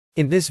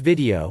In this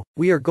video,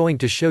 we are going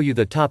to show you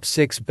the top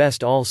 6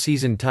 best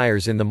all-season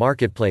tires in the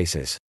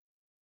marketplaces.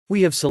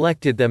 We have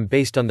selected them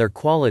based on their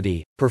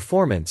quality,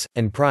 performance,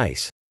 and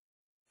price.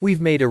 We've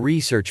made a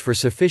research for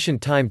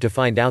sufficient time to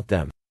find out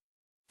them.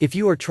 If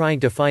you are trying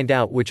to find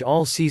out which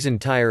all-season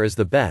tire is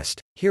the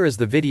best, here is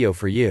the video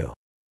for you.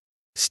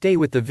 Stay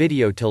with the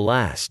video till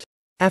last.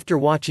 After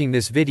watching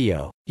this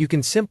video, you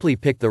can simply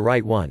pick the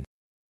right one.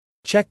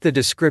 Check the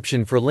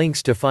description for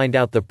links to find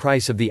out the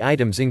price of the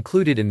items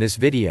included in this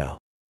video.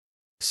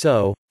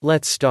 So,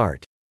 let's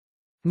start.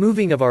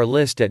 Moving of our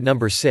list at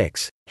number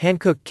 6,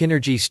 Hankook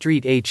Kinergy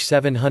Street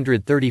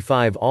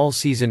H735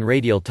 All-Season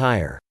Radial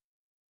Tire.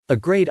 A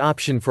great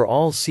option for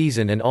all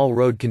season and all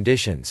road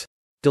conditions.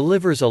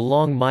 Delivers a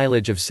long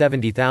mileage of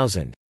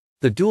 70,000.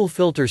 The dual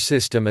filter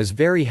system is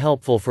very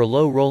helpful for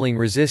low rolling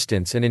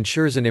resistance and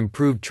ensures an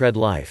improved tread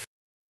life.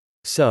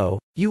 So,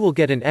 you will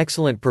get an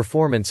excellent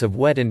performance of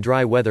wet and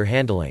dry weather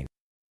handling.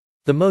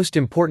 The most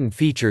important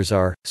features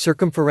are,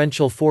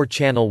 circumferential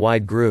 4-channel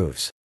wide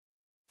grooves.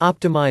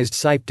 Optimized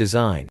sipe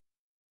design.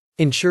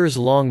 Ensures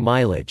long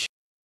mileage.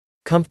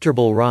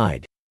 Comfortable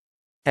ride.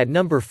 At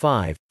number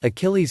 5,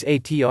 Achilles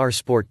ATR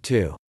Sport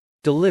 2.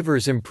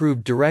 Delivers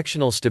improved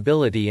directional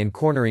stability and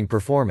cornering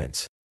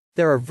performance.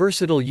 There are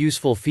versatile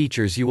useful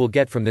features you will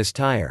get from this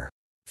tire.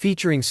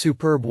 Featuring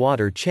superb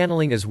water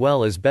channeling as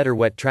well as better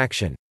wet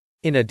traction.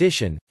 In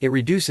addition, it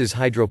reduces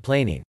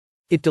hydroplaning.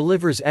 It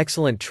delivers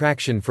excellent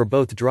traction for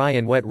both dry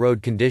and wet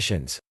road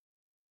conditions.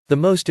 The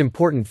most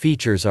important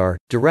features are,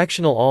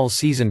 directional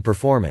all-season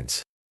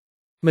performance.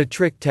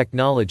 Metric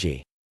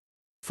technology.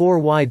 4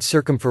 wide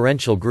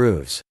circumferential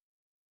grooves.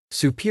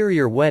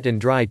 Superior wet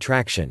and dry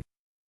traction.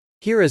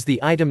 Here is the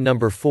item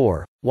number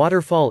 4,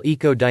 Waterfall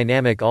Eco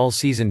Dynamic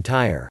All-Season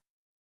Tire.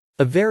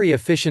 A very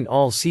efficient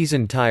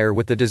all-season tire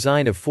with the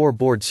design of 4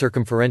 bored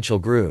circumferential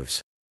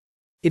grooves.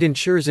 It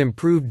ensures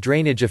improved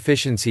drainage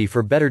efficiency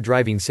for better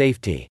driving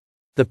safety.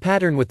 The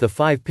pattern with the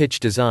 5-pitch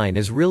design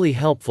is really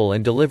helpful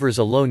and delivers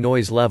a low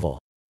noise level.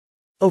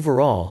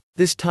 Overall,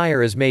 this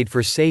tire is made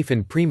for safe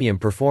and premium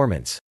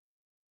performance.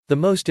 The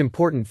most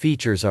important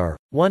features are,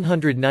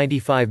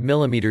 195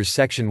 mm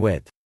section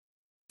width.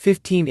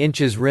 15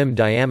 inches rim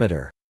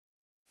diameter.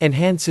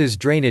 Enhances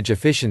drainage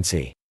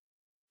efficiency.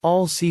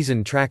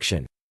 All-season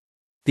traction.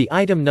 The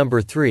item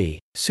number 3,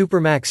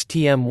 Supermax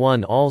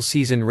TM1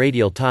 All-Season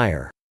Radial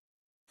Tire.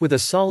 With a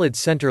solid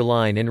center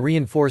line and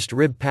reinforced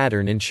rib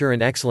pattern ensure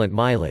an excellent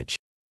mileage.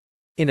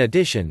 In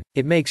addition,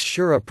 it makes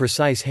sure a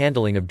precise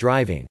handling of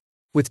driving.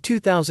 With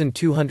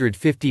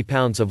 2,250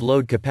 pounds of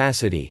load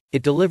capacity,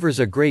 it delivers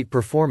a great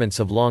performance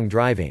of long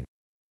driving.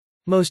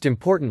 Most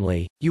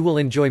importantly, you will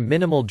enjoy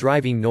minimal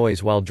driving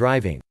noise while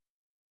driving.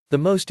 The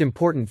most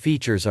important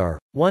features are,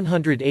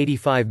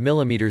 185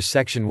 mm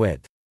section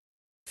width.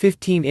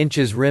 15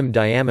 inches rim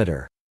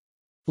diameter.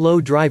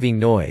 Low driving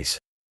noise.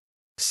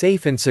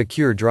 Safe and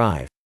secure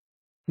drive.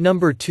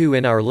 Number 2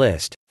 in our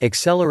list,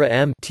 Accelera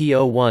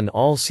MT01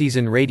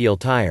 All-Season Radial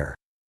Tire.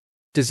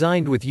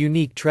 Designed with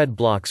unique tread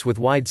blocks with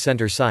wide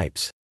center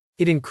sipes.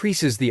 It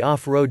increases the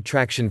off-road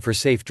traction for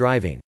safe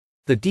driving.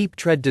 The deep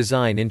tread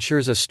design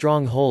ensures a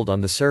strong hold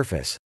on the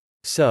surface.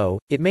 So,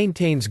 it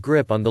maintains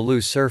grip on the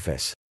loose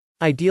surface.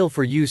 Ideal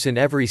for use in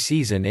every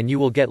season and you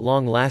will get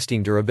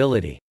long-lasting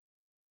durability.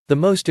 The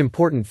most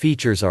important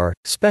features are,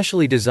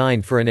 specially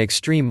designed for an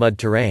extreme mud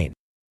terrain.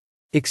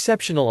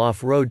 Exceptional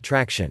off-road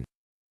traction.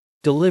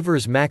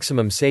 Delivers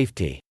maximum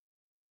safety.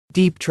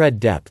 Deep tread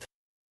depth.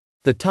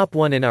 The top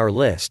one in our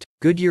list,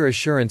 Goodyear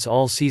Assurance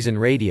All-Season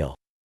Radial.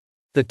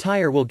 The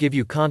tire will give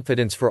you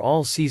confidence for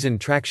all-season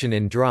traction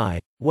in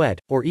dry, wet,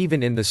 or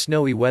even in the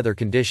snowy weather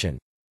condition.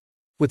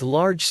 With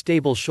large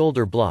stable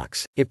shoulder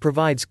blocks, it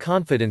provides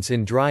confidence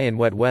in dry and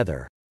wet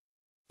weather.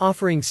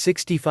 Offering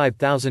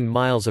 65,000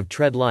 miles of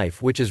tread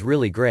life, which is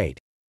really great.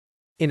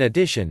 In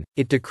addition,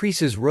 it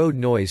decreases road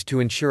noise to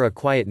ensure a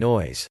quiet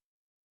noise.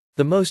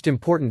 The most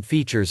important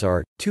features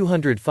are,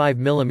 205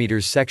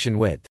 mm section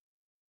width.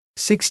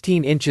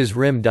 16 inches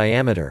rim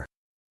diameter.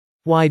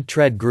 Wide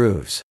tread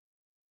grooves.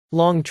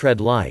 Long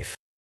tread life.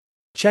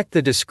 Check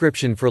the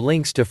description for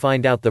links to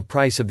find out the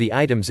price of the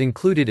items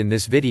included in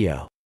this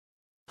video.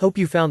 Hope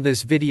you found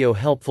this video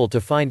helpful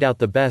to find out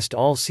the best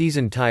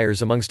all-season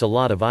tires amongst a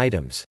lot of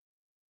items.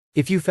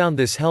 If you found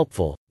this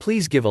helpful,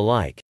 please give a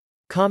like.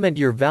 Comment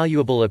your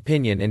valuable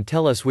opinion and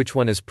tell us which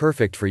one is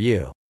perfect for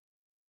you.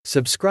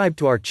 Subscribe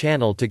to our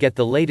channel to get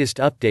the latest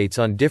updates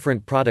on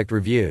different product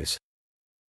reviews.